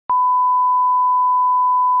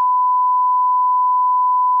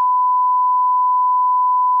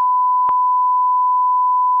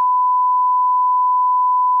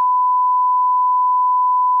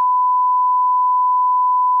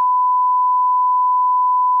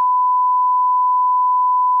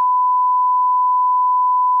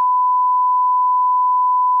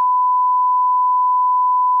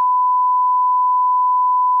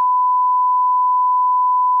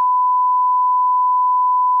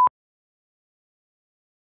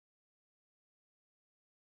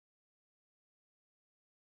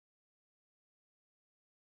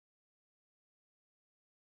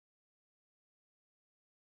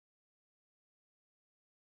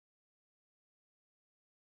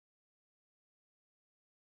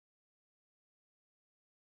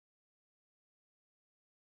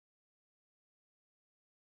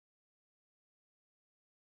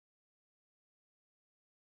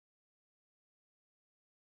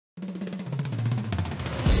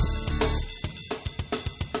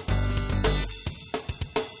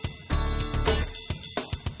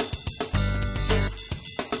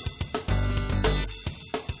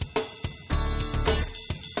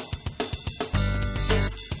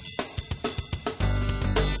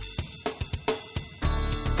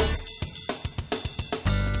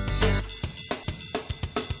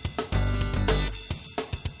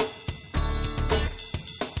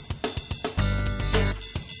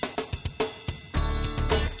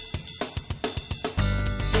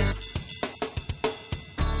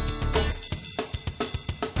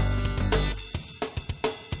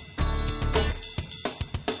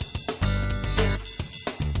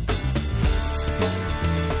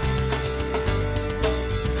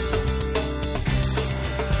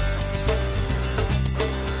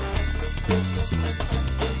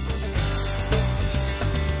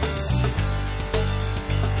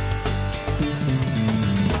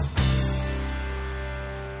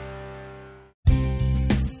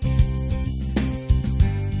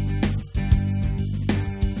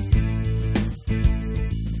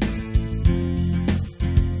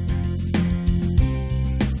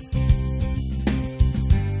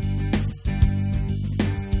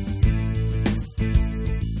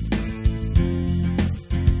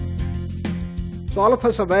all of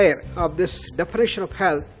us aware of this definition of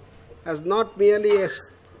health as not merely as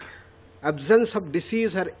absence of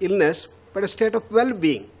disease or illness, but a state of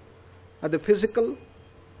well-being at the physical,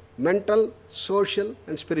 mental, social,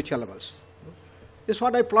 and spiritual levels. This is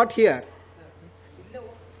what I plot here,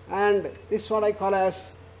 and this is what I call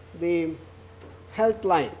as the health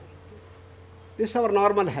line. This is our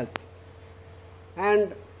normal health,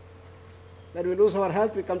 and when we lose our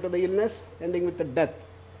health, we come to the illness, ending with the death.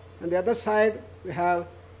 On the other side, we have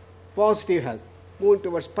positive health, moving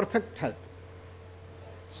towards perfect health.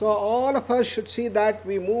 So all of us should see that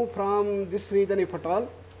we move from this region, if at all.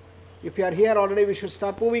 If you are here already, we should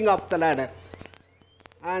start moving up the ladder.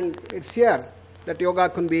 And it's here that yoga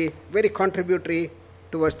can be very contributory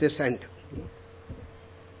towards this end.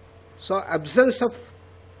 So absence of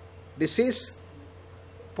disease,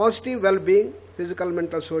 positive well-being, physical,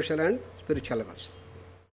 mental, social, and spiritual levels.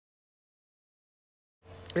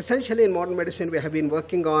 Essentially, in modern medicine, we have been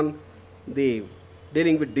working on the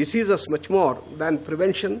dealing with diseases much more than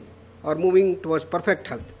prevention or moving towards perfect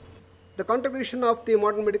health. The contribution of the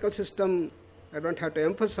modern medical system, I don't have to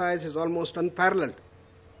emphasize, is almost unparalleled.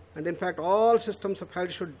 And in fact, all systems of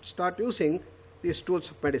health should start using these tools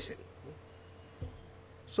of medicine.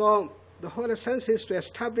 So the whole essence is to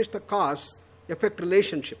establish the cause-effect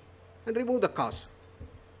relationship and remove the cause.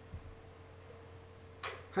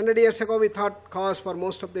 100 years ago, we thought cause for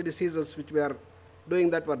most of the diseases which we are doing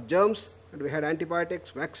that were germs, and we had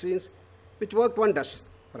antibiotics, vaccines, which worked wonders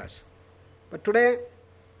for us. But today,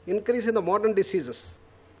 increase in the modern diseases,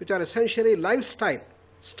 which are essentially lifestyle,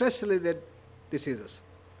 stress-related diseases,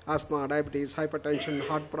 asthma, diabetes, hypertension,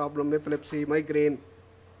 heart problem, epilepsy, migraine.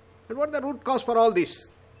 And what is the root cause for all these?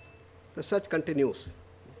 The search continues.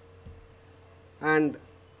 And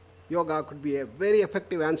yoga could be a very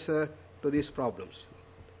effective answer to these problems.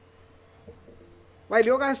 While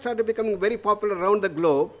yoga has started becoming very popular around the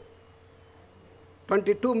globe,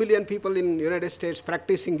 22 million people in the United States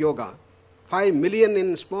practicing yoga, 5 million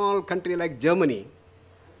in a small country like Germany,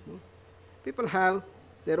 people have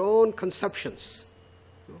their own conceptions.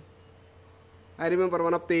 I remember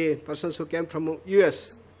one of the persons who came from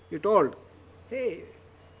US, he told, "Hey,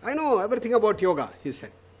 I know everything about yoga," he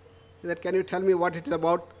said. He said, "Can you tell me what it is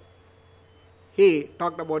about?" He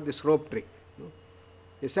talked about this rope trick.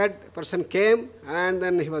 He said, a person came and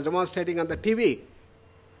then he was demonstrating on the TV.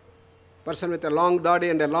 Person with a long body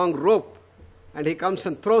and a long rope. And he comes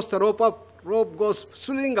and throws the rope up. Rope goes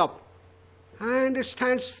swinging up. And it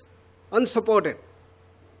stands unsupported.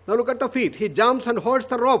 Now look at the feet. He jumps and holds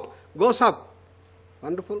the rope. Goes up.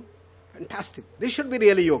 Wonderful. Fantastic. This should be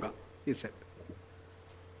really yoga, he said.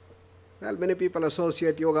 Well, many people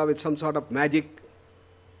associate yoga with some sort of magic.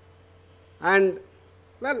 And,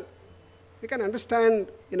 well, we can understand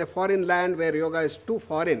in a foreign land where yoga is too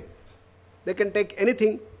foreign, they can take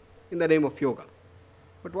anything in the name of yoga.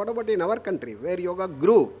 But what about in our country where yoga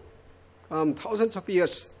grew thousands of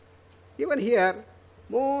years? Even here,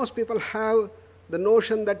 most people have the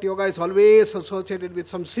notion that yoga is always associated with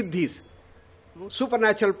some siddhis,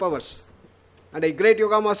 supernatural powers. And a great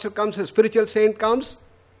yoga master comes, a spiritual saint comes,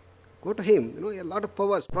 go to him, a lot of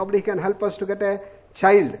powers. Probably he can help us to get a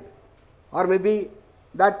child, or maybe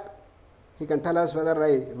that he can tell us whether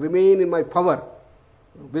I remain in my power.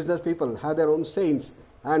 Business people have their own saints,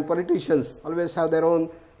 and politicians always have their own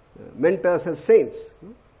mentors as saints.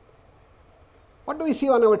 What do we see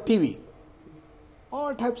on our TV?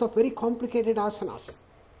 All types of very complicated asanas.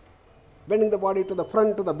 Bending the body to the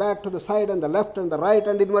front, to the back, to the side, and the left and the right,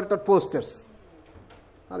 and inverted postures.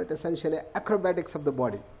 All it essentially acrobatics of the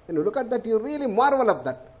body. When you look at that, you really marvel at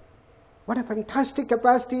that. What a fantastic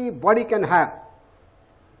capacity body can have.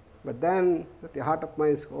 But then, with the heart of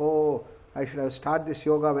mind, oh, I should have started this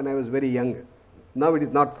yoga when I was very young. Now it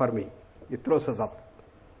is not for me. It throws us up.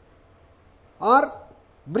 Or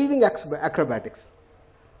breathing acrobatics.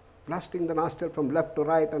 Blasting the nostril from left to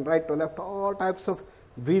right and right to left, all types of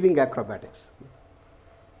breathing acrobatics.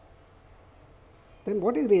 Then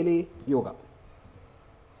what is really yoga?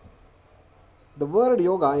 The word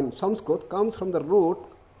yoga in Sanskrit comes from the root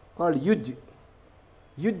called yuj.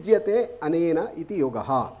 Yujyate anena iti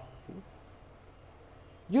yogaha.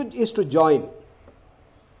 Yuj is to join.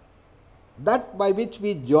 That by which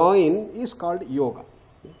we join is called yoga.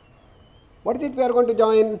 What is it we are going to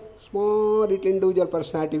join? Small little individual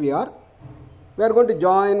personality we are. We are going to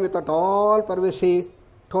join with that all pervasive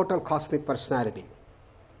total cosmic personality.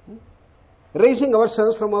 Raising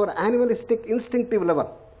ourselves from our animalistic instinctive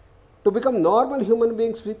level to become normal human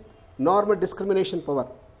beings with normal discrimination power.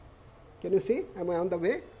 Can you see? Am I on the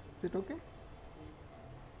way? Is it okay?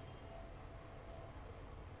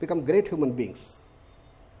 Become great human beings.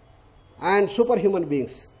 and superhuman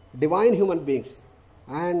beings, divine human beings,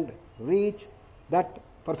 and reach that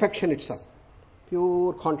perfection itself,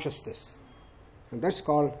 pure consciousness. And that's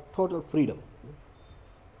called total freedom.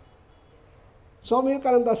 Swami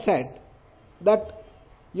Vivekananda said that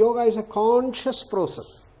yoga is a conscious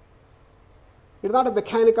process. It's not a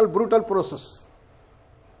mechanical, brutal process.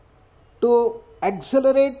 To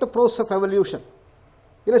accelerate the process of evolution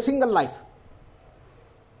in a single life,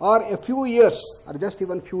 or a few years, or just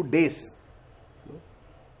even few days.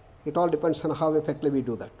 It all depends on how effectively we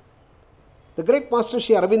do that. The great master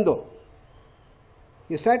Sri Aurobindo,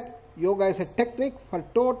 he said, yoga is a technique for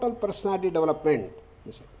total personality development.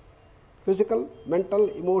 He said, physical, mental,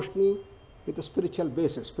 emotional, with a spiritual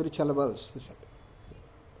basis, spiritual levels, he said.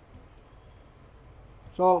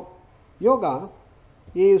 So, yoga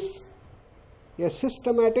is a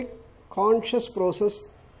systematic, conscious process,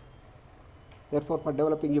 therefore for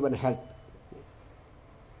developing even health.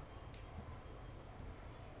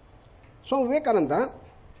 So Vivekananda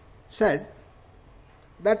said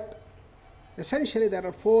that essentially there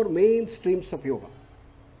are four main streams of yoga.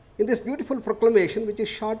 In this beautiful proclamation, which is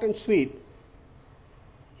short and sweet,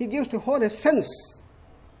 he gives the whole essence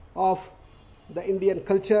of the Indian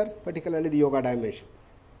culture, particularly the yoga dimension.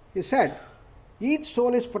 He said, each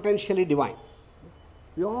soul is potentially divine.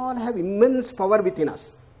 We all have immense power within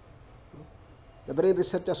us. The brain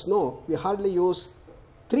researchers know we hardly use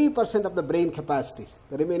 3% of the brain capacities.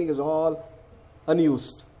 The remaining is all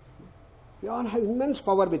unused. We all have immense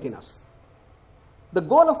power within us. The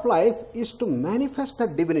goal of life is to manifest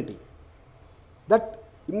that divinity. That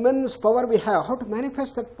immense power we have, how to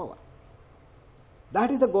manifest that power.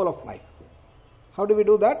 That is the goal of life. How do we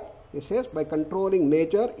do that? He says, by controlling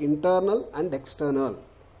nature, internal and external.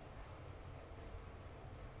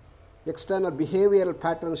 External behavioral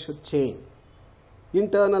patterns should change.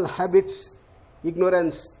 Internal habits,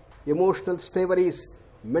 ignorance, emotional slaveries,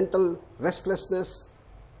 mental restlessness,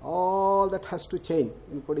 all that has to change,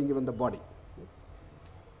 including even the body.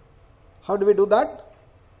 How do we do that?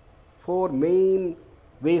 Four main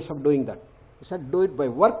ways of doing that. He said, do it by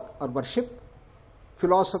work or worship,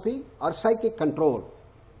 philosophy or psychic control.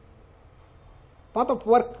 Path of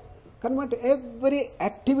work, convert every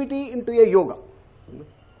activity into a yoga.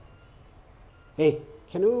 Hey,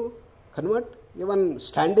 can you convert even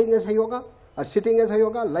standing as a yoga, or sitting as a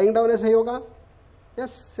yoga, lying down as a yoga?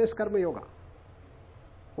 Yes, says karma yoga.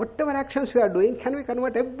 Whatever actions we are doing, can we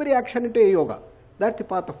convert every action into a yoga? That's the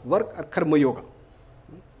path of work or karma yoga.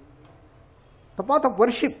 The path of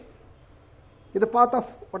worship is the path of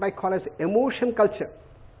what I call as emotion culture.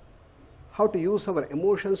 How to use our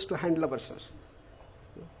emotions to handle ourselves.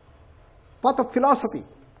 Path of philosophy,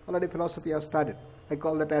 already philosophy has started. I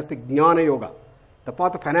call that as the jnana yoga, the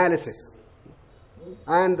path of analysis.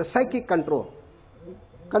 And the psychic control,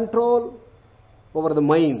 control over the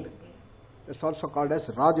mind. That's also called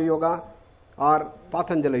as Raja Yoga or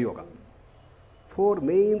Patanjali Yoga. Four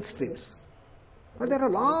main streams. But there are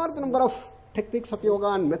a large number of techniques of yoga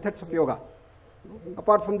and methods of yoga.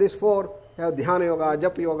 Apart from these four, you have Dhyana Yoga,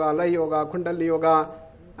 Japa Yoga, Lay Yoga, Kundalini Yoga,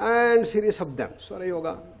 and series of them, Swara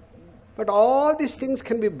Yoga. But all these things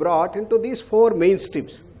can be brought into these four main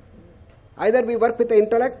streams. Either we work with the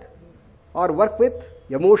intellect, or work with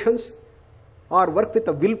emotions, or work with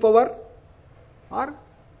the willpower, or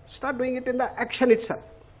start doing it in the action itself.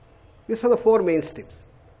 These are the four main streams.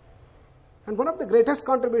 And one of the greatest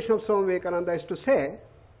contributions of Swami Vivekananda is to say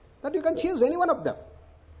that you can choose any one of them,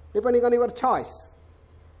 depending on your choice,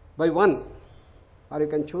 by one, or you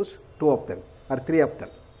can choose two of them, or three of them,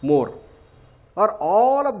 more, or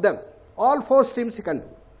all of them, all four streams you can do.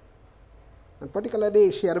 And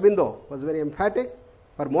particularly Sri Aurobindo was very emphatic.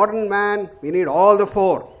 For modern man, we need all the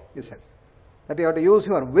four, he said. That you have to use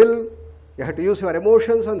your will, you have to use your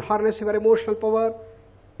emotions and harness your emotional power,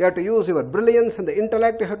 you have to use your brilliance and the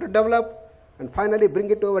intellect you have to develop, and finally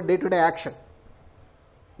bring it to our day-to-day action.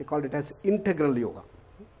 He called it as integral yoga.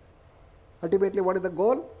 Ultimately, what is the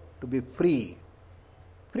goal? To be free.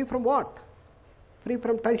 Free from what? Free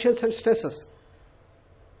from tensions and stresses.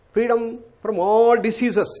 Freedom from all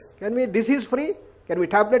diseases. Can we disease free? Can we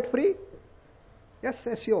tablet free? Yes,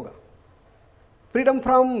 yes, yoga. Freedom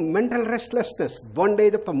from mental restlessness,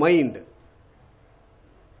 bondage of the mind,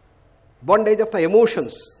 bondage of the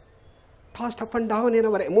emotions, tossed up and down in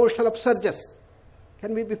our emotional upsurges.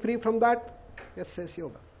 Can we be free from that? Yes, yes,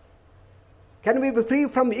 yoga. Can we be free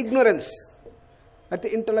from ignorance at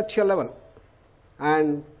the intellectual level?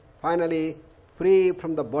 And finally, free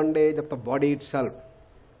from the bondage of the body itself.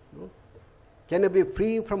 Can you be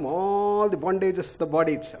free from all the bondages of the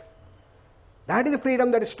body itself? That is the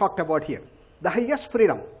freedom that is talked about here. The highest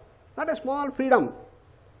freedom. Not a small freedom.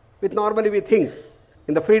 which normally we think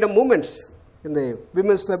in the freedom movements, in the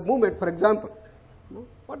women's club movement, for example.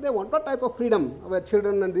 What they want, what type of freedom our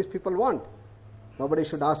children and these people want. Nobody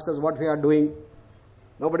should ask us what we are doing.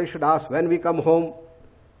 Nobody should ask when we come home.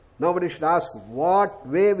 Nobody should ask what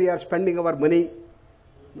way we are spending our money.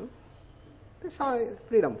 This is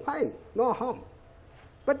freedom, fine, no harm.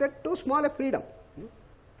 But that's too small a freedom.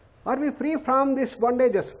 Are we free from these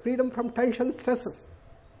bondages, freedom from tension, stresses?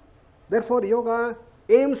 Therefore, yoga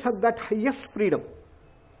aims at that highest freedom.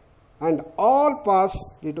 And all paths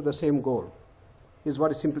lead to the same goal, is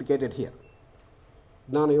what is implicated here.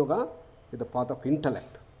 Jnana Yoga is the path of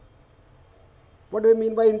intellect. What do we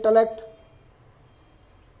mean by intellect?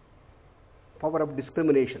 Power of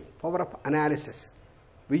discrimination, power of analysis.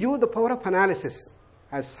 We use the power of analysis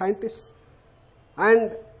as scientists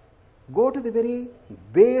and go to the very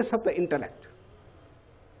base of the intellect,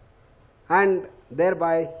 and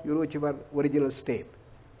thereby you reach your original state.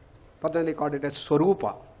 Patanjali called it as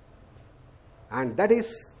Swarupa, and that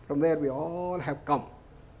is from where we all have come.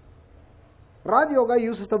 Raj Yoga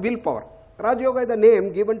uses the willpower. Raj Yoga is the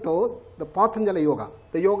name given to the Patanjali Yoga,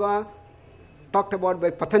 the yoga talked about by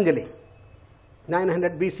Patanjali,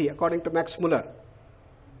 900 BC, according to Max Muller.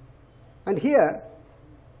 And here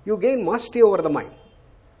you gain mastery over the mind.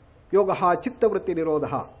 Yogaha chitta vritti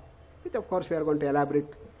nirodha, which of course we are going to elaborate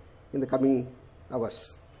in the coming hours.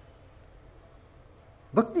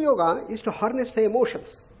 Bhakti Yoga is to harness the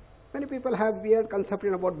emotions. Many people have weird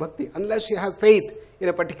conception about bhakti. Unless you have faith in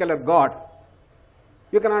a particular God,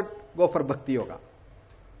 you cannot go for Bhakti Yoga.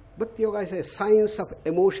 Bhakti Yoga is a science of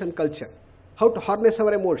emotion culture. How to harness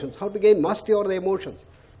our emotions, how to gain mastery over the emotions.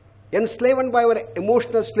 Enslaved by our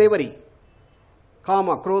emotional slavery,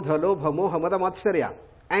 kama, krodha, lobha, moha, mada, matsarya,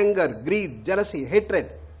 anger, greed, jealousy,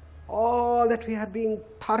 hatred, all that we are being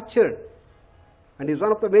tortured, and is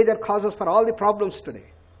one of the major causes for all the problems today.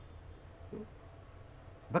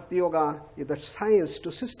 Bhakti Yoga is the science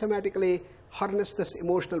to systematically harness this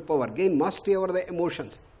emotional power, gain mastery over the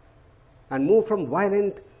emotions, and move from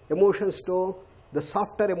violent emotions to the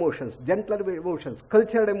softer emotions, gentler emotions,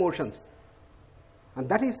 cultured emotions. And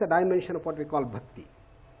that is the dimension of what we call bhakti.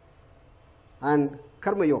 And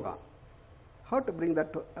Karma Yoga, how to bring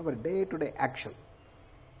that to our day-to-day action,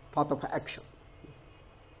 path of action.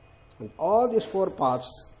 And all these four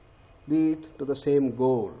paths lead to the same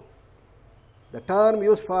goal. The term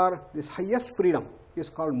used for this highest freedom is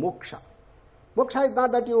called moksha. Moksha is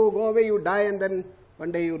not that you go away, you die, and then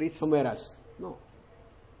one day you reach somewhere else. No.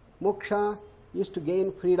 Moksha is to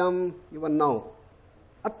gain freedom even now.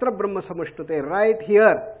 Atra Brahma Samashtute, right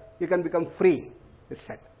here you can become free, it's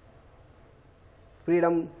said.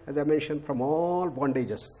 Freedom, as I mentioned, from all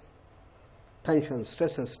bondages, tensions,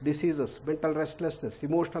 stresses, diseases, mental restlessness,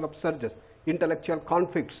 emotional upsurges, intellectual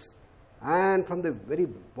conflicts, and from the very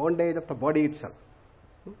bondage of the body itself.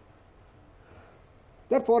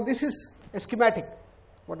 Therefore, this is a schematic,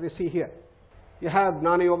 what we see here. You have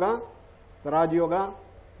Jnana Yoga, the Raj Yoga,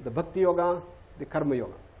 the Bhakti Yoga, the Karma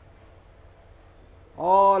Yoga,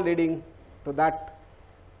 all leading to that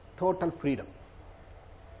total freedom.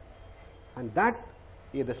 And that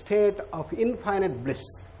is the state of infinite bliss,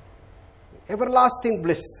 everlasting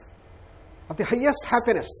bliss, of the highest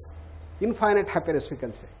happiness, infinite happiness we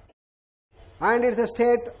can say. And it is a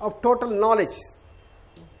state of total knowledge.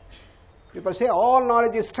 People say all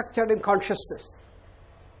knowledge is structured in consciousness.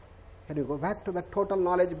 Can you go back to that total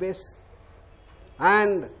knowledge base?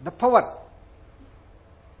 And the power,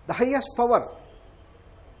 the highest power,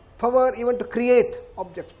 power even to create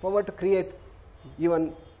objects, power to create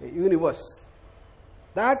even a universe.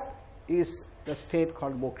 That is the state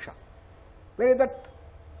called moksha. Where is that?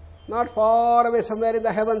 Not far away, somewhere in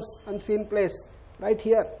the heavens, unseen place, right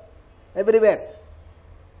here, everywhere.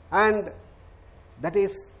 And that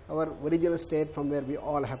is our original state from where we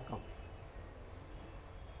all have come.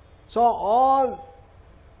 So all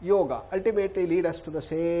yoga ultimately lead us to the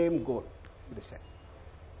same goal, it is said.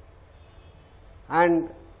 And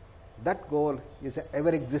that goal is ever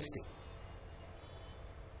existing.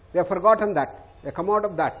 We have forgotten that. We have come out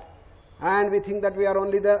of that. And we think that we are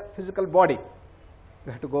only the physical body.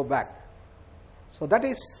 We have to go back. So that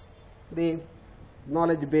is the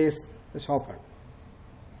knowledge base is offered.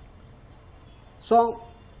 So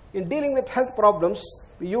in dealing with health problems,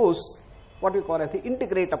 we use what we call as the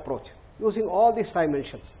integrate approach, using all these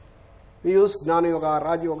dimensions. We use Jnana Yoga,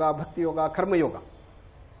 Raj Yoga, Bhakti Yoga, Karma Yoga.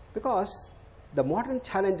 Because the modern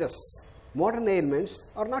challenges, modern ailments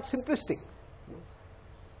are not simplistic.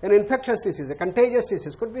 An infectious disease, a contagious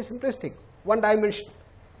disease could be simplistic, one-dimensional.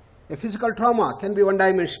 A physical trauma can be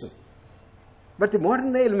one-dimensional. But the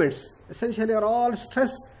modern ailments essentially are all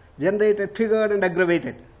stress-generated, triggered and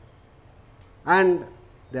aggravated. and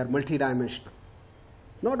they are multidimensional.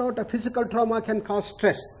 No doubt a physical trauma can cause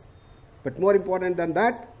stress, but more important than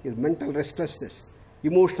that is mental restlessness,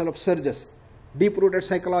 emotional upsurges, deep-rooted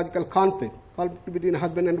psychological conflict, conflict between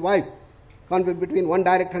husband and wife, conflict between one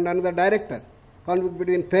director and another director, conflict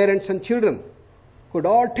between parents and children, could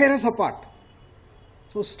all tear us apart.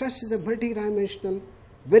 So stress is a multidimensional,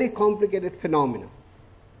 very complicated phenomenon.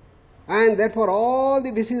 And therefore all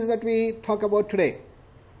the diseases that we talk about today,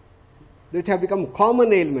 which have become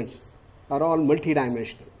common ailments, are all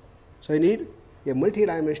multidimensional. So you need a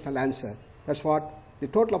multidimensional answer. That's what the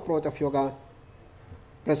total approach of yoga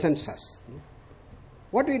presents us.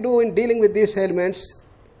 What we do in dealing with these ailments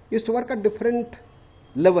is to work at different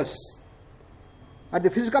levels. At the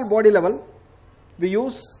physical body level, we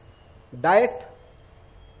use diet,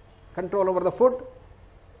 control over the food.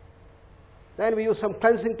 Then we use some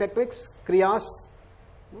cleansing techniques, kriyas.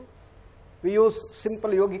 We use simple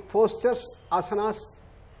yogic postures, asanas,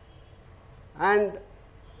 and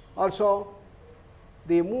also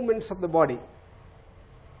the movements of the body,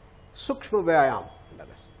 sukshma vyayam and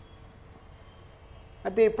others.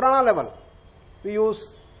 At the prana level, we use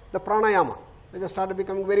the pranayama, which has started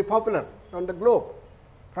becoming very popular on the globe.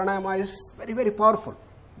 Pranayama is very, very powerful.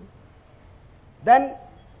 Then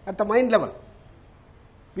at the mind level,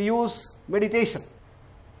 we use meditation,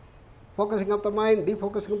 focusing of the mind,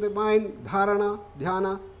 defocusing of the mind, dharana,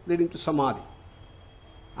 dhyana, leading to samadhi.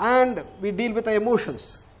 And we deal with the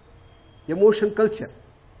emotions, emotion culture.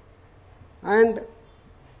 And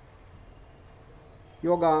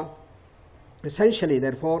yoga essentially,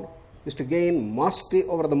 therefore, is to gain mastery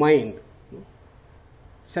over the mind,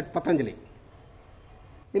 said Patanjali.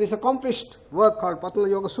 In his accomplished work called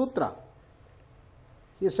Patanjali Yoga Sutra,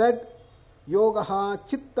 he said, Yogaha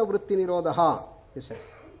chitta vritti nirodha. He said,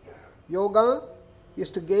 yoga is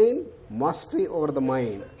to gain mastery over the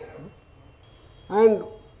mind. And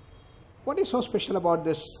what is so special about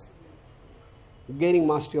this gaining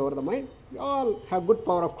mastery over the mind? We all have good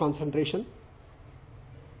power of concentration.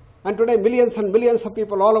 And today millions and millions of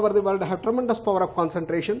people all over the world have tremendous power of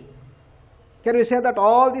concentration. Can we say that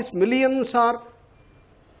all these millions are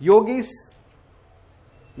yogis?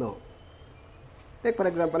 No. Take for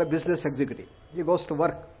example a business executive. He goes to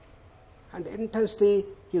work and intensely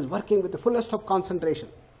he is working with the fullest of concentration.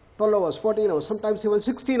 12 hours, 14 hours, sometimes even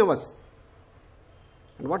 16 hours.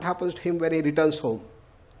 And what happens to him when he returns home?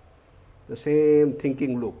 The same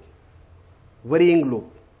thinking loop, worrying loop.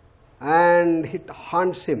 And it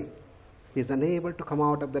haunts him. He is unable to come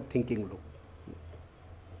out of that thinking loop.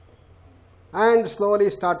 And slowly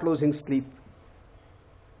start losing sleep.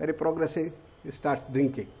 Very progressive, he starts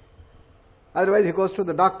drinking. Otherwise he goes to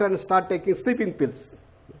the doctor and starts taking sleeping pills.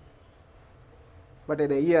 But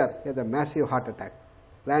in a year, he has a massive heart attack.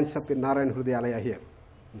 Lands up in Narayan Hrudayalaya here.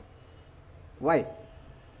 Why?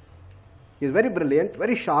 He is very brilliant,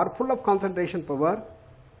 very sharp, full of concentration power.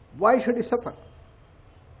 Why should he suffer?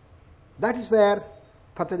 That is where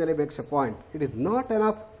Patanjali makes a point. It is not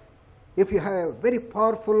enough if you have a very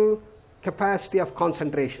powerful capacity of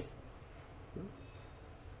concentration.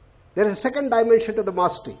 There is a second dimension to the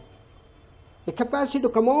mastery. A capacity to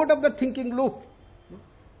come out of the thinking loop.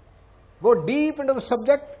 Go deep into the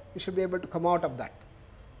subject, you should be able to come out of that.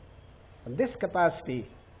 And this capacity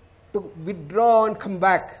to withdraw and come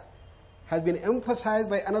back has been emphasized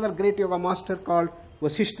by another great yoga master called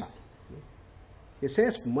Vasishtha. He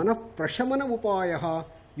says, Mana prashamana upayaha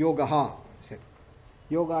yogaha. He said,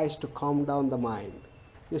 yoga is to calm down the mind,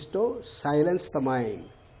 is to silence the mind.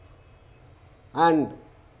 And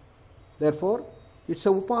therefore, it's a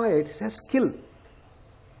upaya, it's a skill.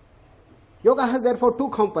 Yoga has therefore two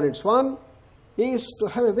components. One is to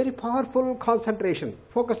have a very powerful concentration,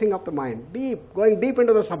 focusing of the mind, deep, going deep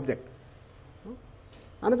into the subject.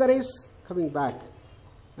 Another is coming back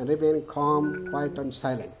and remaining calm, quiet and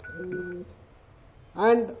silent.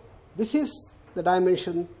 And this is the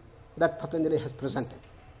dimension that Patanjali has presented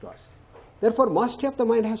to us. Therefore, mastery of the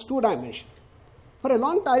mind has two dimensions. For a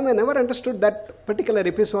long time, I never understood that particular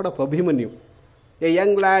episode of Abhimanyu. A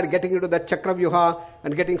young lad getting into that Chakravyuha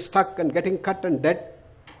and getting stuck and getting cut and dead.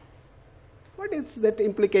 What is that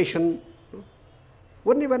implication?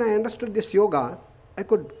 Only when I understood this yoga, I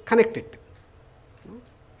could connect it.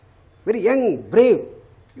 Very young, brave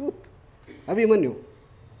youth, Abhimanyu.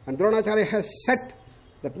 And Dronacharya has set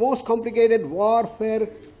that most complicated warfare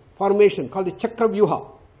formation called the Chakravyuha.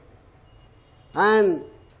 And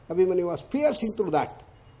Abhimanyu was piercing through that.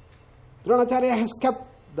 Dronacharya has kept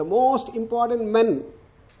the most important men,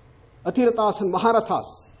 Atirathas and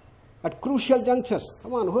Maharathas, at crucial junctures.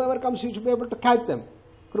 Come on, whoever comes, you should be able to catch them.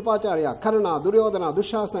 Krupacharya, Karna, Duryodhana,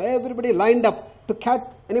 Dushasana, everybody lined up to catch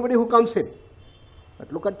anybody who comes in.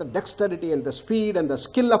 But look at the dexterity and the speed and the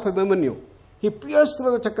skill of Abhimanyu. He pierced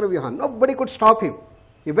through the Chakravyuha. Nobody could stop him.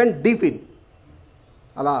 He went deep in.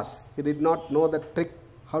 Alas, he did not know the trick,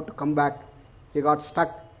 how to come back. He got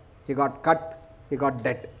stuck, he got cut, he got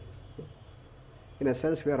dead. In a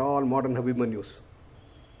sense, we are all modern Abhimanyus.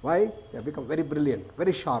 Why? We have become very brilliant,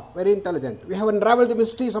 very sharp, very intelligent. We have unraveled the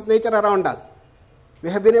mysteries of nature around us. We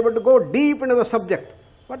have been able to go deep into the subject.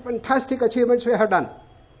 What fantastic achievements we have done.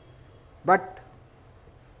 But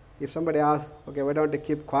if somebody asks, okay, why don't you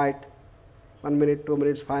keep quiet? 1 minute, 2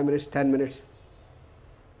 minutes, 5 minutes, 10 minutes.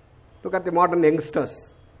 Look at the modern youngsters.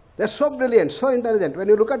 They are so brilliant, so intelligent. When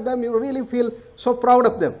you look at them, you really feel so proud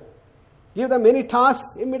of them. Give them any task,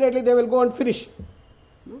 immediately they will go and finish.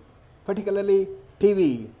 Particularly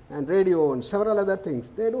TV and radio and several other things.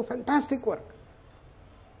 They do fantastic work.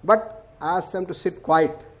 But ask them to sit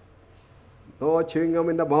quiet. No chewing gum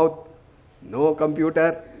in the mouth, no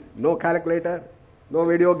computer, no calculator, no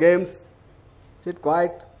video games. Sit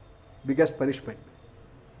quiet, biggest punishment.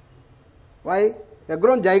 Why? We have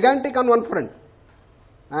grown gigantic on one front.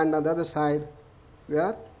 And on the other side, we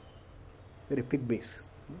are very pygmies.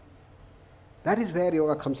 That is where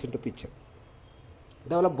yoga comes into picture.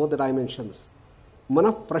 Develop both the dimensions.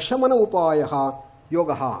 Mana prashamana upayaha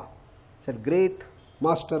yogaha, said great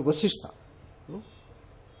master Vasishtha.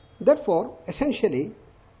 Therefore, essentially,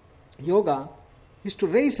 yoga is to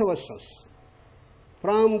raise ourselves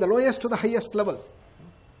from the lowest to the highest levels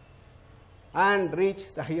and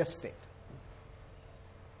reach the highest state.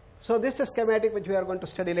 So this is the schematic which we are going to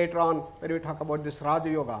study later on when we talk about this Raja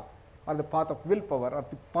Yoga or the path of willpower or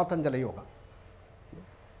the Patanjali Yoga.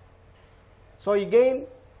 So you gain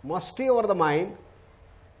mastery over the mind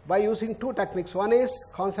by using two techniques. One is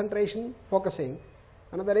concentration, focusing.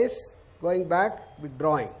 Another is going back,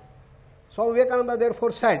 withdrawing. So Vivekananda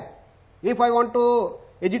therefore said, if I want to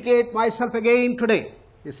educate myself again today,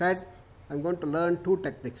 he said, I am going to learn two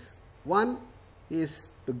techniques. One is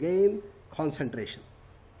to gain concentration.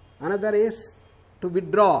 Another is to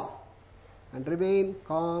withdraw and remain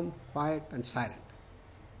calm, quiet and silent.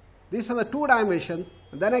 These are the two dimensions.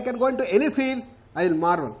 And then I can go into any field, I will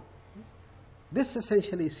marvel. This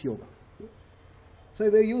essentially is yoga. So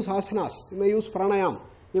you may use asanas, you may use pranayam,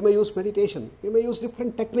 you may use meditation, you may use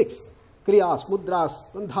different techniques, kriyas, mudras,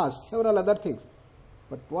 bandhas, several other things.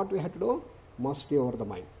 But what we have to do? Mastery over the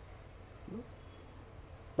mind.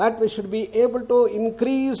 That we should be able to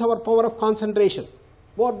increase our power of concentration,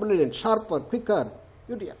 more brilliant, sharper, quicker,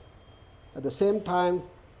 beautier. At the same time,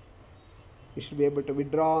 we should be able to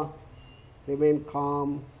withdraw, remain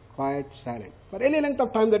calm, quiet, silent. For any length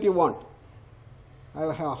of time that you want.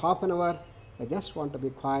 I have half an hour, I just want to be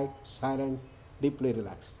quiet, silent, deeply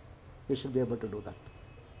relaxed. You should be able to do that.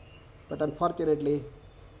 But unfortunately,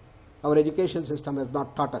 our education system has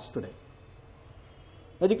not taught us today.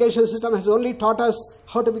 Education system has only taught us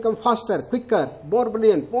how to become faster, quicker, more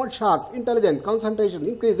brilliant, more sharp, intelligent, concentration,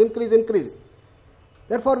 increase.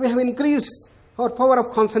 Therefore, we have increased our power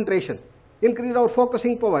of concentration, increase our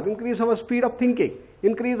focusing power, increase our speed of thinking,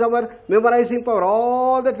 increase our memorizing power.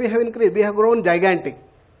 All that we have increased, we have grown gigantic.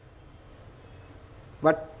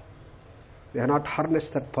 But we have not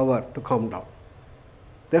harnessed that power to calm down.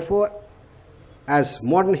 Therefore, as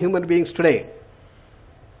modern human beings today,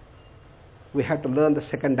 we have to learn the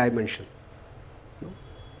second dimension.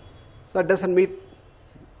 So it doesn't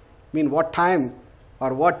mean what time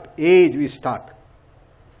or what age we start.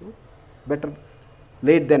 Better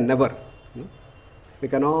late than never. We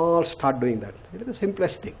can all start doing that. It is the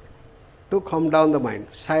simplest thing. To calm down the mind,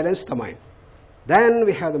 silence the mind. Then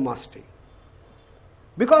we have the mastery.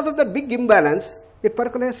 Because of that big imbalance, it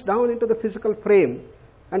percolates down into the physical frame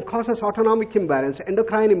and causes autonomic imbalance,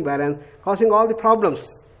 endocrine imbalance, causing all the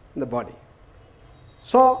problems in the body.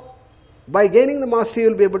 So, by gaining the mastery, you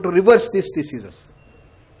will be able to reverse these diseases.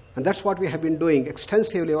 And that's what we have been doing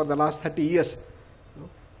extensively over the last 30 years.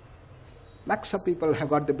 Lakhs of people have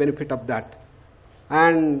got the benefit of that.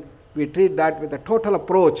 And we treat that with a total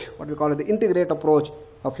approach, what we call the integrate approach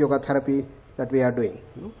of yoga therapy that we are doing.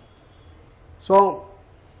 So,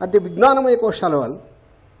 at the Vijnanamaya Kosha level,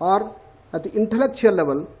 or at the intellectual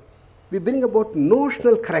level, we bring about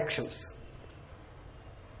notional corrections.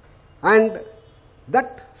 And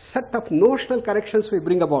that set of notional corrections we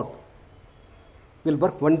bring about will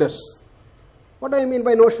work wonders. What do I mean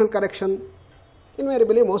by notional correction?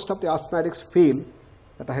 Invariably, most of the asthmatics feel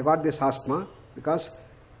that I have got this asthma because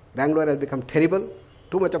Bangalore has become terrible,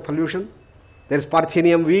 too much of pollution, there is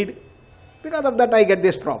Parthenium weed, because of that I get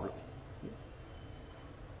this problem.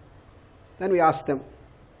 Then we ask them,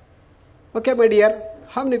 okay my dear,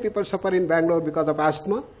 how many people suffer in Bangalore because of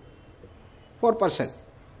asthma? 4%.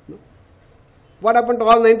 What happened to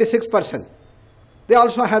all 96%? They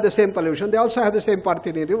also have the same pollution. They also have the same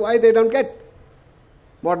partheniria. Why they don't get?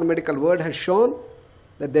 Modern medical world has shown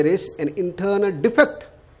that there is an internal defect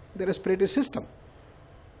in the respiratory system.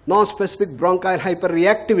 Non-specific bronchial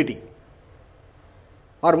hyperreactivity,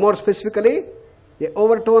 or more specifically, the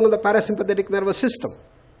overtone of the parasympathetic nervous system,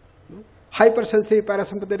 hypersensitive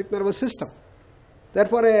parasympathetic nervous system.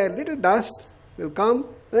 Therefore, a little dust will come,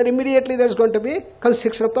 and then immediately there is going to be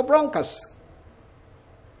constriction of the bronchus.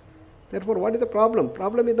 Therefore, what is the problem?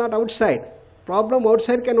 Problem is not outside. Problem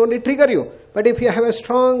outside can only trigger you. But if you have a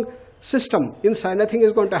strong system inside, nothing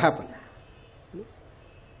is going to happen.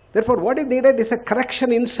 Therefore, what is needed is a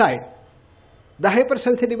correction inside. The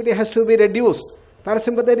hypersensitivity has to be reduced.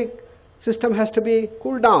 Parasympathetic system has to be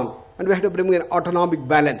cooled down, and we have to bring in autonomic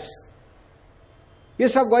balance.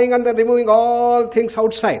 Instead of going and removing all things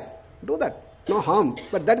outside, do that. No harm.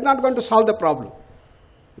 But that is not going to solve the problem.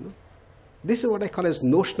 This is what I call as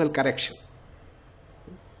notional correction.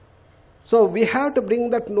 So we have to bring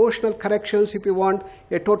that notional corrections if you want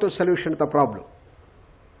a total solution to the problem.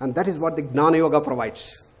 And that is what the Gnana Yoga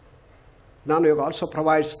provides. Gnana Yoga also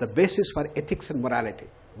provides the basis for ethics and morality.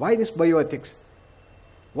 Why this bioethics?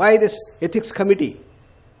 Why this ethics committee?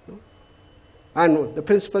 And the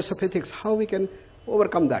principles of ethics, how we can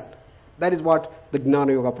overcome that. That is what the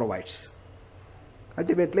Gnana Yoga provides.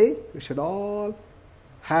 Ultimately, we should all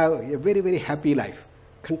have a very, very happy life,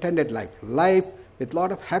 contented life, life with a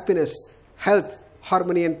lot of happiness, health,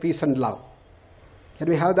 harmony and peace and love. Can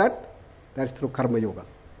we have that? That is through Karma Yoga.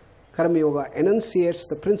 Karma Yoga enunciates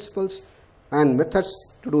the principles and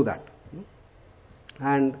methods to do that.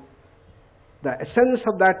 And the essence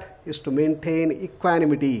of that is to maintain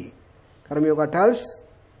equanimity. Karma Yoga tells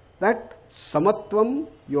that samatvam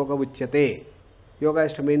yoga uchyate. Yoga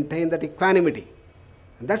is to maintain that equanimity.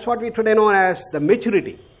 And that's what we today know as the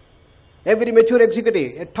maturity. Every mature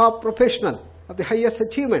executive, a top professional of the highest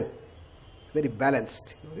achievement, very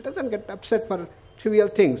balanced. He doesn't get upset for trivial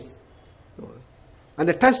things. And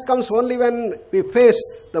the test comes only when we face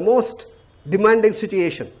the most demanding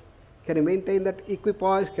situation. Can you maintain that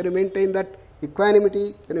equipoise? Can you maintain that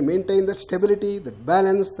equanimity? Can you maintain that stability, that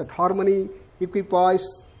balance, that harmony,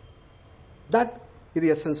 equipoise? That is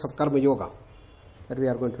the essence of Karma Yoga that we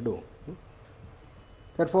are going to do.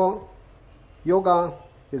 Therefore, yoga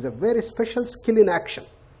is a very special skill in action.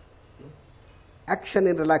 Action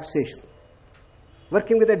in relaxation.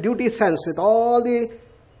 Working with a duty sense, with all the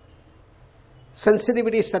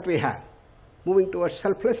sensitivities that we have. Moving towards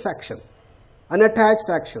selfless action, unattached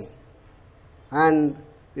action, and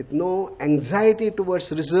with no anxiety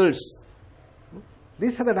towards results.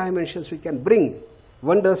 These are the dimensions which can bring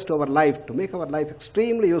wonders to our life, to make our life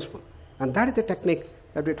extremely useful. And that is the technique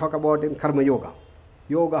that we talk about in Karma Yoga.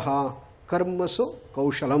 Yogaha karmasu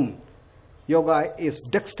kaushalam. Yoga is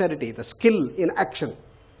dexterity, the skill in action,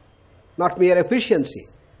 not mere efficiency.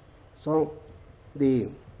 So, the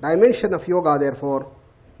dimension of yoga, therefore,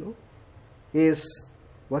 is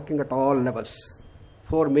working at all levels.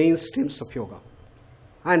 4 main streams of yoga.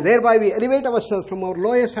 And thereby we elevate ourselves from our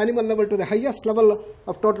lowest animal level to the highest level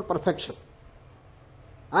of total perfection.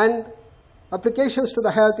 And applications to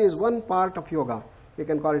the health is one part of yoga. We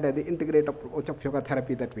can call it the integrated approach of yoga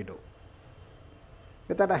therapy that we do.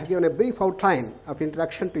 With that, I have given a brief outline of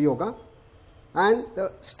introduction to yoga and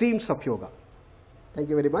the streams of yoga. Thank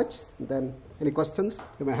you very much. And then any questions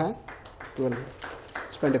you may have, we will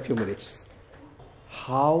spend a few minutes.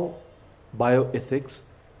 How bioethics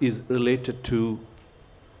is related to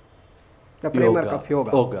the framework of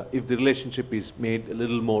yoga. If the relationship is made a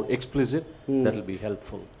little more explicit, that will be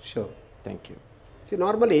helpful. Sure. Thank you. See,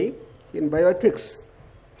 normally in bioethics,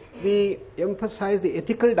 we emphasize the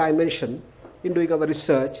ethical dimension in doing our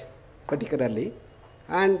research, particularly,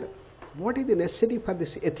 and what is the necessity for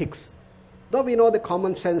this ethics. Though we know the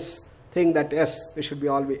common sense thing that yes, we should be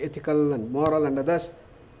all be ethical and moral and others,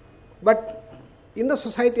 but in the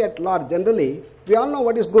society at large, generally, we all know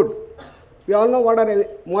what is good. We all know what are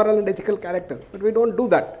moral and ethical characters, but we don't do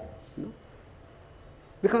that.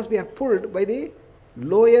 Because we are pulled by the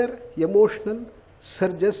lower emotional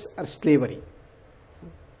surges or slavery.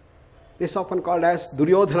 This is often called as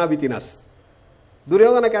Duryodhana within us.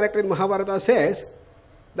 Duryodhana character in Mahabharata says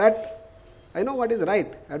that I know what is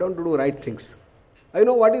right, I don't do right things. I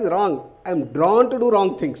know what is wrong, I am drawn to do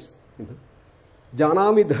wrong things.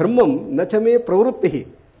 Janami dharmam nachame pravrittihi,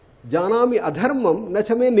 janami adharmam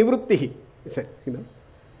nachame nivrittihi. He said,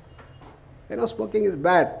 smoking is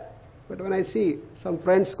bad, but when I see some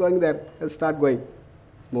friends going there, I'll start going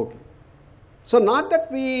smoking. So not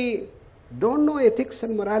that we don't know ethics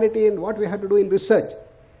and morality and what we have to do in research,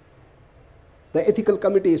 the ethical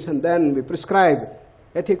committees, and then we prescribe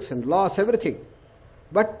ethics and laws, everything.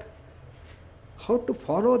 But how to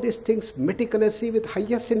follow these things meticulously with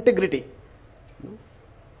highest integrity?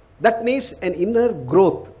 That needs an inner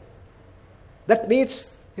growth. That needs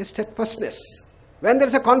a steadfastness. When there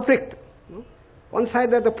is a conflict, one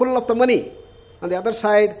side there's the pull of the money, on the other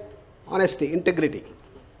side, honesty, integrity.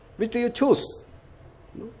 Which do you choose?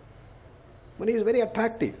 Money is very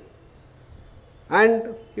attractive.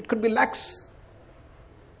 And it could be lakhs.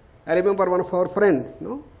 I remember one of our friends,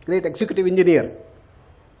 great executive engineer,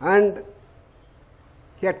 and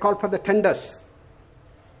he had called for the tenders,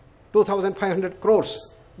 2,500 crores,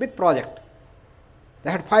 big project.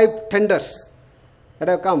 They had 5 tenders that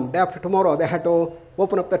have come. Day after tomorrow, they had to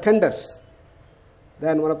open up the tenders.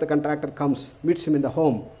 Then one of the contractor comes, meets him in the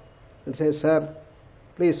home, and says, "Sir,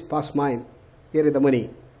 please pass mine. Here is the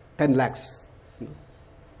money, 10 lakhs.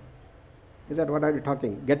 He said, "What are you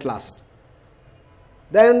talking? Get lost."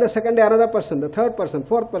 Then the second day, another person, the third person,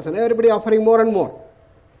 fourth person, everybody offering more and more.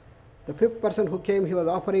 The 5th person who came, he was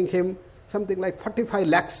offering him something like 45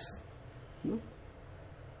 lakhs.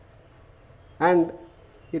 And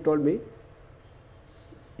he told me,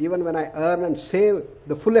 even when I earn and save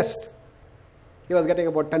the fullest, he was getting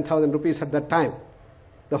about 10,000 rupees at that time.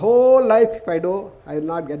 The whole life, if I do, I will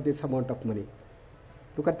not get this amount of money.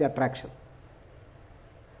 Look at the attraction.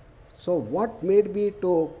 So what made me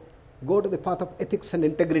to go to the path of ethics and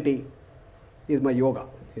integrity is my yoga,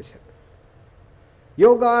 he said.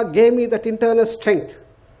 Yoga gave me that internal strength.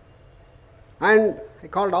 And I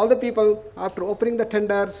called all the people after opening the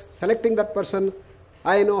tenders, selecting that person.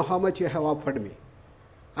 I know how much you have offered me.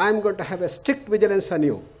 I am going to have a strict vigilance on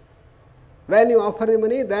you. When you offer the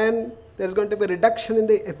money, then there is going to be a reduction in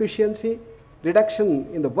the efficiency, reduction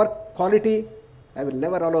in the work quality. I will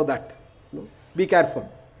never allow that. Be careful.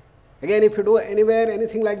 Again, if you do anywhere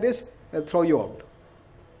anything like this, I'll throw you out.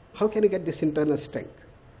 How can you get this internal strength?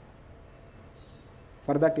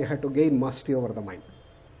 For that, you have to gain mastery over the mind.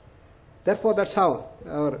 Therefore, that's how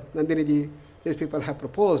our Nandini ji, these people have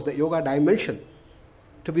proposed the yoga dimension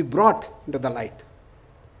to be brought into the light.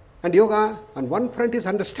 And yoga, on one front, is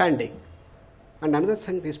understanding, and another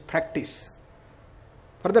front is practice.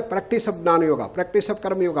 For that, practice of Jnana Yoga, practice of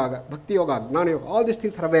Karma Yoga, Bhakti Yoga, Jnana Yoga, all these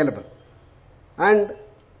things are available. And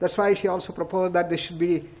that's why she also proposed that this should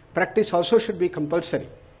be, practice also should be compulsory.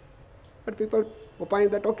 But people opine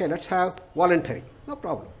that, okay, let's have voluntary. No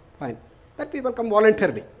problem, fine. Let people come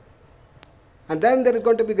voluntarily. And then there is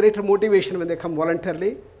going to be greater motivation when they come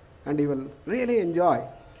voluntarily, and you will really enjoy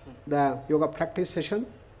the yoga practice session,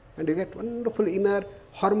 and you get wonderful inner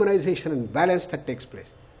harmonization and balance that takes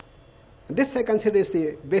place. And this I consider is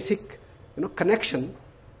the basic connection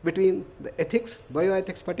between the ethics,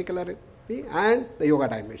 bioethics particularly, and the yoga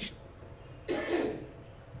dimension.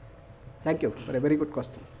 Thank you for a very good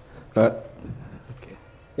question. Okay.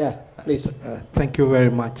 Yeah, please. Thank you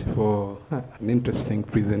very much for an interesting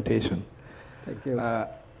presentation. Thank you.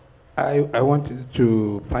 I wanted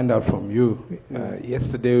to find out from you.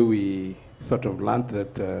 Yesterday we sort of learned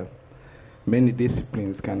that many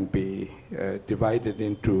disciplines can be divided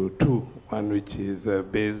into 2. One which is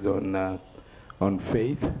based on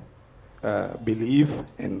faith, belief,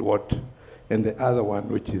 and the other one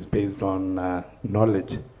which is based on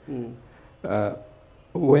knowledge.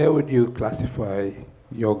 Where would you classify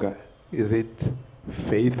yoga? Is it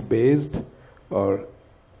faith-based or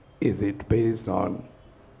is it based on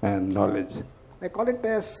knowledge? I call it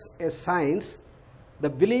as a science. The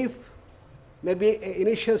belief may be an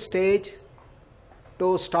initial stage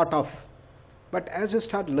to start off. But as you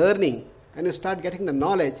start learning and you start getting the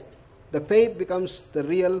knowledge, the faith becomes the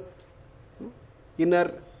real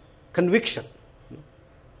inner conviction.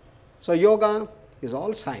 So yoga is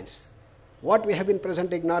all science. What we have been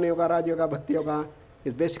presenting, Jnana Yoga, Raj Yoga, Bhakti Yoga,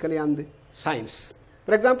 is basically on the science.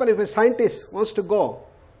 For example, if a scientist wants to go,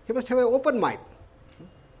 he must have an open mind.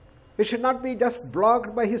 He should not be just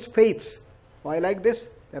blocked by his faiths. Oh, I like this,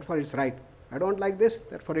 therefore it's right. I don't like this,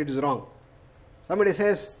 therefore it is wrong. Somebody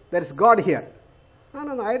says, there is God here.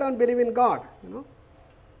 No, I don't believe in God.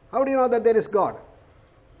 How do you know that there is God?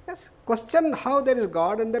 Yes, question how there is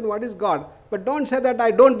God and then what is God. But don't say that I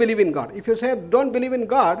don't believe in God. If you say don't believe in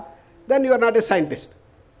God, then you are not a scientist.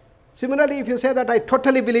 Similarly, if you say that I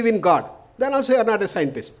totally believe in God, then also you are not a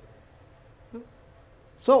scientist.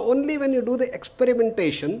 So only when you do the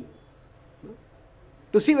experimentation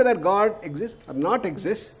to see whether God exists or not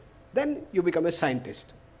exists, then you become a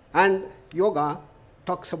scientist. And yoga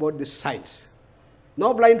talks about this science.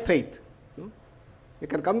 No blind faith. You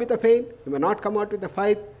can come with a faith, you may not come out with a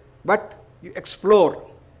faith, but you explore.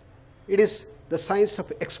 It is the science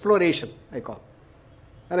of exploration, I call.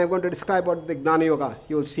 and I'm going to describe about the Gnana Yoga,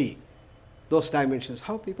 you will see those dimensions,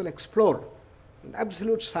 how people explored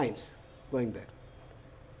absolute science going there.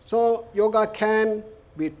 So yoga can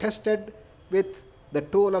be tested with the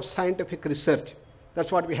tool of scientific research.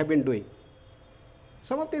 That's what we have been doing.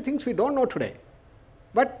 Some of the things we don't know today,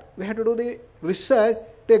 but we have to do the research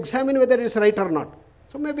to examine whether it is right or not.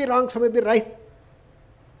 Some may be wrong, some may be right.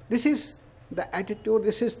 This is the attitude,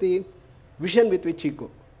 this is the vision with which you go.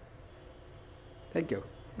 Thank you.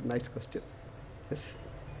 Nice question. Yes.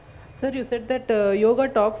 Sir, you said that yoga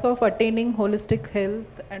talks of attaining holistic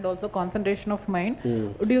health and also concentration of mind.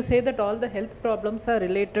 Would you say that all the health problems are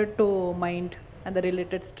related to mind and the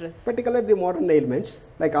related stress? Particularly the modern ailments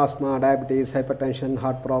like asthma, diabetes, hypertension,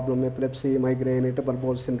 heart problem, epilepsy, migraine, irritable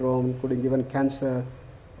bowel syndrome, including even cancer.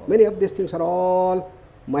 Many of these things are all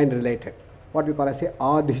mind related. What we call as a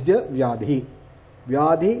adhija vyadhi.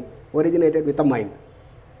 Vyadhi originated with the mind.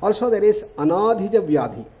 Also there is anadhija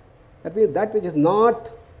vyadhi. That means that which is not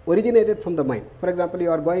originated from the mind. For example, you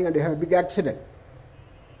are going and you have a big accident.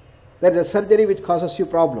 There is a surgery which causes you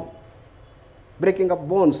problem. Breaking of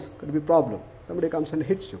bones could be problem. Somebody comes and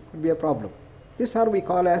hits you, could be a problem. These are we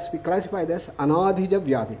classify as anadhija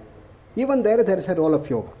vyadhi. Even there is a role of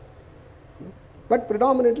yoga. But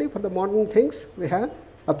predominantly for the modern things, we have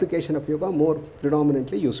application of yoga more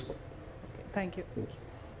predominantly useful. Okay, thank you. Thank you.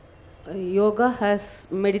 Yoga has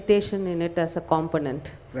meditation in it as a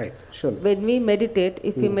component. Right, sure. When we meditate,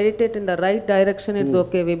 if we meditate in the right direction, it's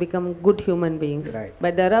okay, we become good human beings. Right.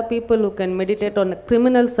 But there are people who can meditate on the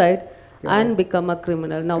criminal side and become a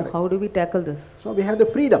criminal. Now, how do we tackle this? So we have the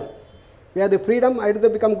freedom. We have the freedom either to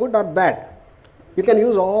become good or bad. You can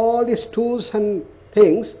use all these tools and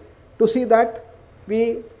things to see that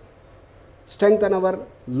we strengthen our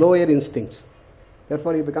lower instincts.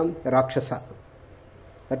 Therefore, you become a Rakshasa.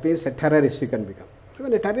 That means a terrorist you can become.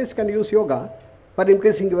 Even a terrorist can use yoga for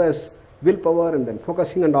increasing your willpower and then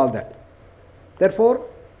focusing and all that. Therefore,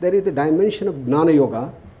 there is the dimension of Gnana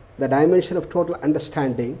Yoga, the dimension of total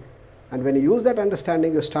understanding, and when you use that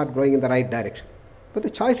understanding, you start growing in the right direction. But the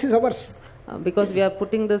choice is ours. Because we are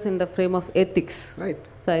putting this in the frame of ethics. Right.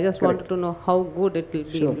 So I just wanted to know how good it will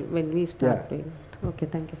be Sure. when we start doing it. Okay,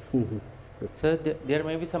 thank you, sir. So there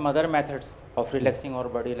may be some other methods of relaxing our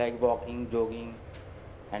body like walking, jogging,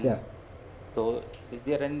 and so is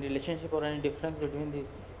there any relationship or any difference between these?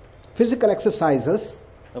 Physical exercises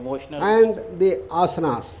Emotional and the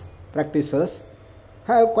asanas practices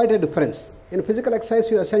have quite a difference. In physical exercise,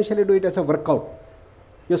 you essentially do it as a workout.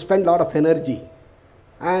 You spend a lot of energy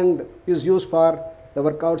and is used for the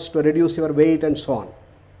workouts to reduce your weight and so on.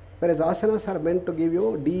 Whereas asanas are meant to give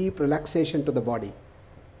you deep relaxation to the body.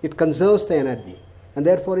 It conserves the energy and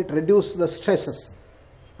therefore it reduces the stresses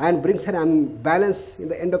and brings an imbalance in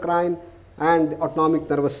the endocrine and autonomic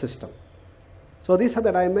nervous system. So these are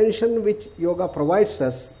the dimensions which yoga provides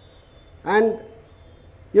us, and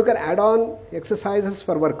you can add on exercises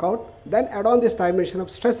for workout, then add on this dimension of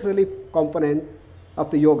stress relief component of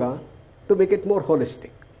the yoga to make it more holistic.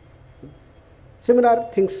 Similar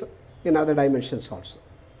things in other dimensions also.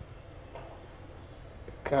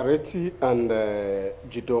 Karate and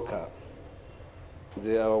judoka,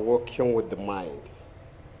 they are working with the mind.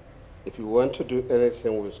 If you want to do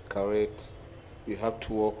anything with karate, you have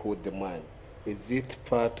to work with the mind. Is it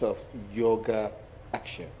part of yoga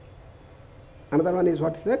action? Another one is,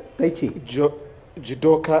 what is that? Tai Chi.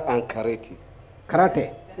 Judoka and karate.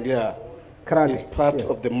 Karate. Yeah. Karate. It's part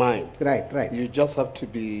of the mind. Right, right. You just have to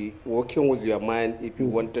be working with your mind if you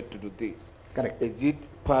wanted to do this. Correct. Is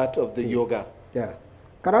it part of the yoga? Yeah.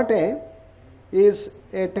 Karate is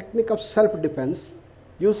a technique of self-defense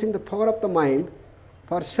using the power of the mind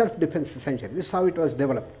for self-defense essentially. This is how it was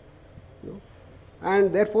developed. You know?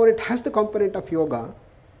 And therefore it has the component of yoga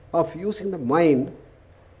of using the mind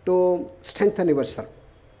to strengthen yourself.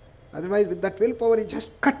 Otherwise with that willpower you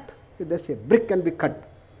just cut. With this, a brick can be cut.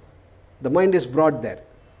 The mind is brought there.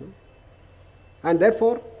 And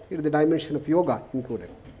therefore it is the dimension of yoga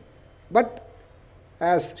included. But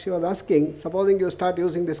as she was asking, supposing you start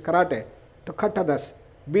using this karate to cut others,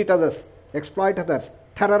 beat others, exploit others,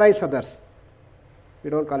 terrorize others, we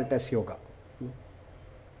don't call it as yoga.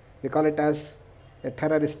 We call it as a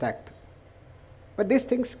terrorist act. But these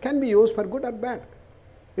things can be used for good or bad.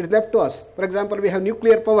 It is left to us. For example, we have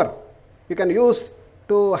nuclear power. We can use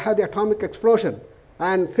to have the atomic explosion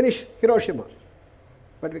and finish Hiroshima.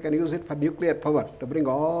 But we can use it for nuclear power to bring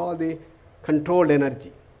all the controlled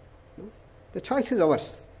energy. The choice is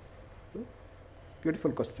ours.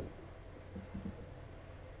 Beautiful question.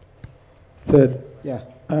 Sir, Yeah.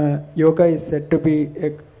 Yoga is said to be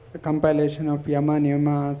a compilation of yama,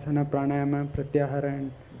 niyama, asana, pranayama, pratyahara,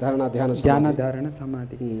 and Dharana, Dhyana, Dhyana, Samadhi. Dharana,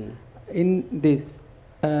 Samadhi. In this,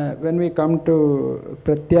 when we come to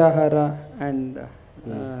Pratyahara and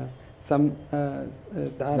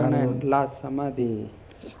Dharana and last Samadhi,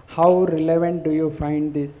 how relevant do you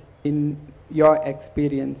find this in your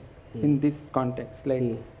experience in this context,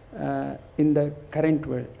 like in the current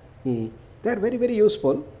world? They are very, very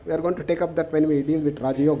useful. We are going to take up that when we deal with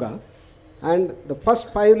Raja Yoga. And the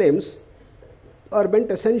first 5 limbs are meant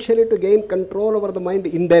essentially to gain control over the mind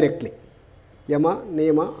indirectly. Yama,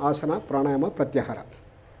 Niyama, Asana, Pranayama, Pratyahara.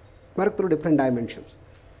 Work through different dimensions.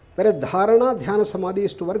 Whereas Dharana, Dhyana, Samadhi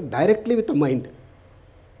is to work directly with the mind,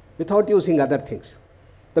 without using other things.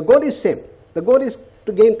 The goal is same. The goal is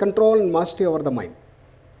to gain control and mastery over the mind.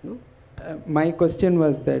 No? My question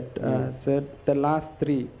was that, sir, the last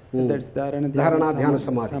 3, that's Dharana, Dhyana,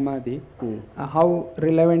 Samadhi. How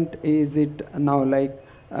relevant is it now? Like,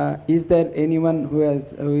 is there anyone who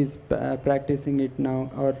is practicing it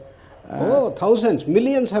now, or? Thousands,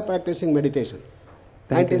 millions are practicing meditation.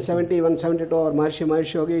 1971, 72, or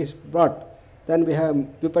Maharishi Yogi is brought. Then we have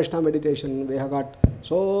Vipassana meditation. We have got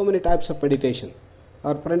so many types of meditation.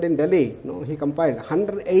 Our friend in Delhi, he compiled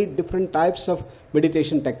 108 different types of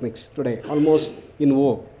meditation techniques today, almost in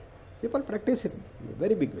vogue. People practice it in a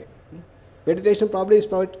very big way. Meditation probably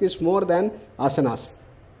is more than asanas.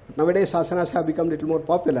 Nowadays, asanas have become a little more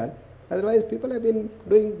popular. Otherwise, people have been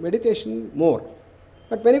doing meditation more.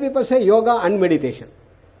 But many people say yoga and meditation.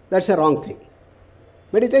 That's a wrong thing.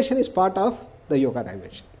 Meditation is part of the yoga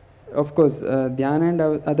dimension. Of course, dhyana and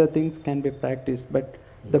other things can be practiced, but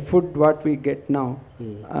the food what we get now,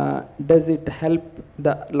 does it help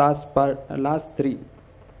the last 3?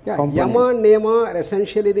 Yeah, components? Yama, Niyama are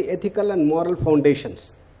essentially the ethical and moral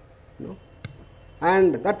foundations.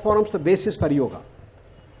 And that forms the basis for yoga.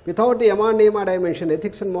 Without the Yama, Niyama dimension,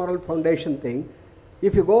 ethics and moral foundation thing,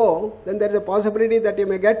 if you go, then there is a possibility that you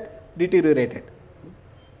may get deteriorated.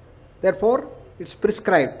 Therefore, it's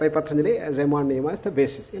prescribed by Patanjali as Yama, Niyama as the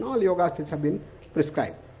basis. In all yogas, these have been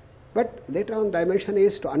prescribed. But later on, dimension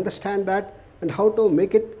is to understand that and how to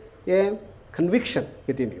make it a conviction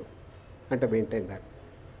within you and to maintain that.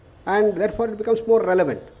 And therefore, it becomes more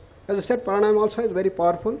relevant. As I said, pranayama also is very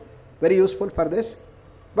powerful, very useful for this.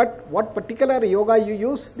 But what particular yoga you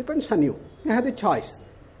use depends on you. You have the choice.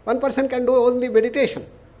 One person can do only meditation.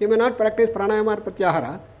 He may not practice pranayama or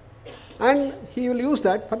pratyahara, and he will use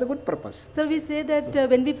that for the good purpose. So we say that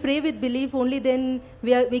when we pray with belief, only then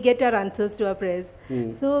we get our answers to our prayers.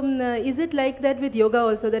 So is it like that with yoga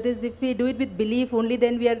also? That is, if we do it with belief, only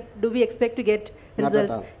then do we expect to get Not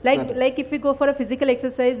results? at all. Like if we go for a physical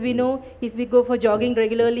exercise, we know if we go for jogging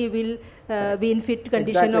regularly, we'll be in fit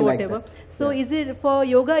condition Exactly or like whatever. that. So is it for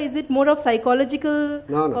yoga? Is it more of psychological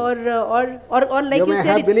or like You you may said,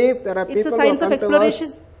 have belief. There are it's people a science who of come to us.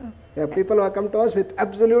 exploration. There are people who have come to us with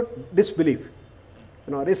absolute disbelief.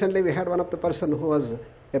 Recently we had one of the person who was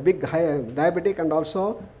a big diabetic and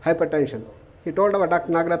also hypertension. He told our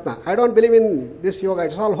Dr. Nagendra, I don't believe in this yoga,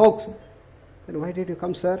 it's all hoax. Then why did you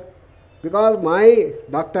come, sir? Because my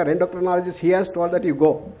doctor, endocrinologist, he has told that you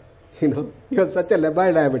go. He was such a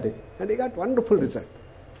labile diabetic. And he got wonderful result.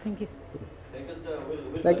 Thank you.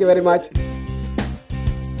 Thank you very much.